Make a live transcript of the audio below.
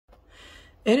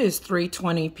It is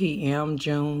 3:20 p.m.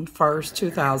 June 1st,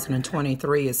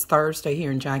 2023. It's Thursday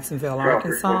here in Jacksonville,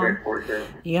 Arkansas.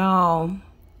 Y'all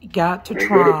got to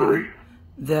try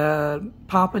the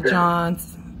Papa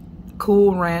John's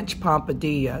Cool Ranch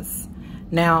Papadillas.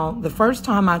 Now, the first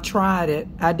time I tried it,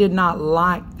 I did not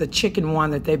like the chicken one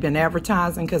that they've been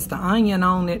advertising because the onion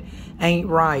on it ain't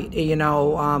right, you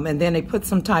know, and then they put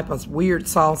some type of weird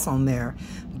sauce on there.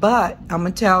 But I'm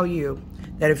going to tell you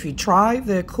that if you try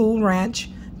the Cool Ranch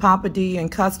Papadilla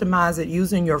and customize it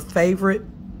using your favorite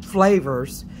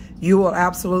flavors, you will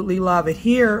absolutely love it.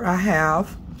 Here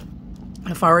I've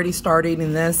already started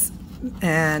eating this,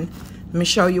 and let me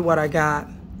show you what I got.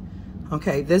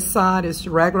 Okay, this side is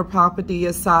the regular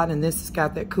papadilla side, and this has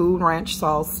got that Cool Ranch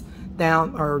sauce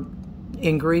down, or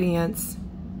ingredients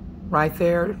right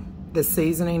there. The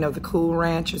seasoning of the Cool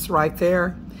Ranch is right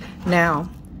there. Now,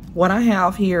 what I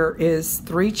have here is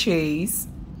 3 cheese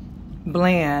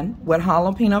blend with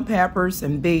jalapeno peppers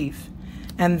and beef.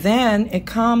 And then it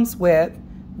comes with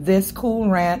this Cool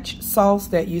Ranch sauce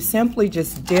that you simply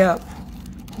just dip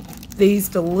these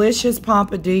delicious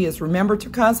papadillas. Remember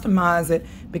to customize it,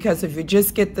 because if you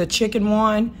just get the chicken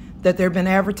one that they've been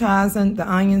advertising,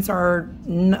 the onions are,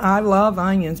 I love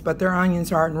onions, but their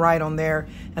onions aren't right on there,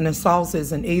 and the sauce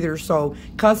isn't either. So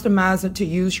customize it to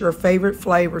use your favorite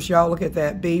flavors. Y'all look at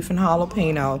that, beef and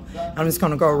jalapeno. I'm just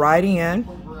gonna go right in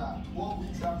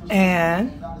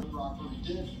and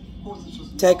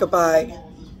take a bite.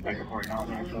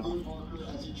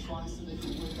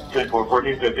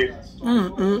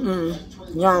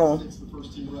 Y'all.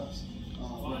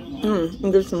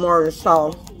 And get some more of the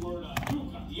sauce.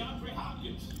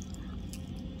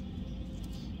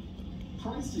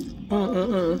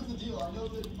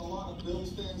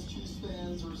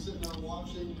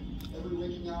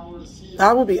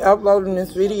 I will be uploading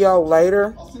this video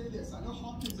later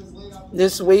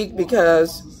this week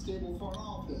because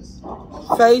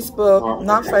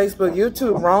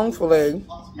YouTube wrongfully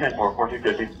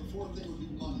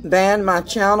banned my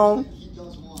channel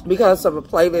because of a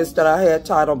playlist that I had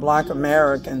titled Black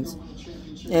Americans.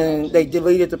 And they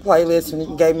deleted the playlist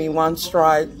and gave me 1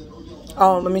 strike.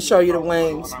 Oh, let me show you the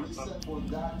wings.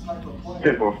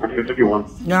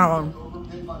 Now,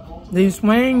 these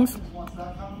wings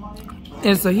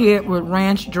is a hit with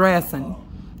ranch dressing.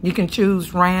 You can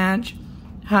choose ranch,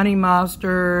 honey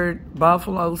mustard,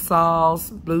 buffalo sauce,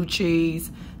 blue cheese.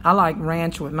 I like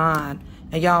ranch with mine.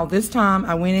 And y'all, this time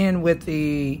I went in with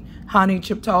the Honey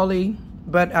Chipotle,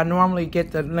 but I normally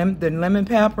get the lemon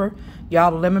pepper.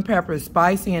 Y'all, the lemon pepper is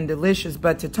spicy and delicious,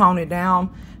 but to tone it down,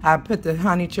 I put the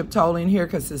Honey Chipotle in here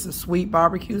because it's a sweet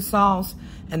barbecue sauce.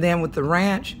 And then with the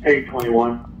ranch,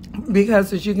 821.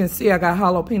 Because as you can see, I got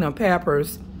jalapeno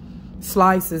peppers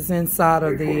slices inside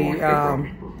of the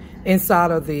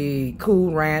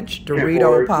Cool Ranch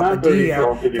Doritos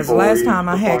Papadia. Because the last time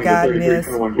I had gotten this,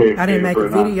 I didn't make a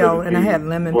video, and I had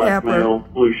lemon pepper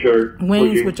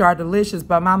wings, which are delicious,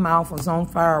 but my mouth was on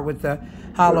fire with the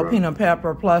jalapeno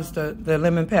pepper plus the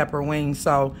lemon pepper wings.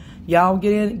 So y'all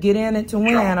get in it to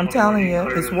win. I'm telling you,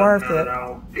 it's worth it.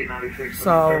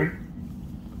 So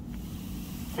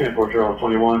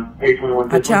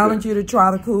I challenge you to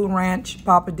try the Cool Ranch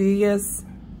Papadillas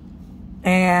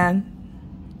and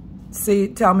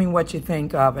tell me what you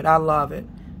think of it. I love it.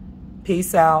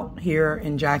 Peace out here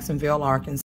in Jacksonville, Arkansas.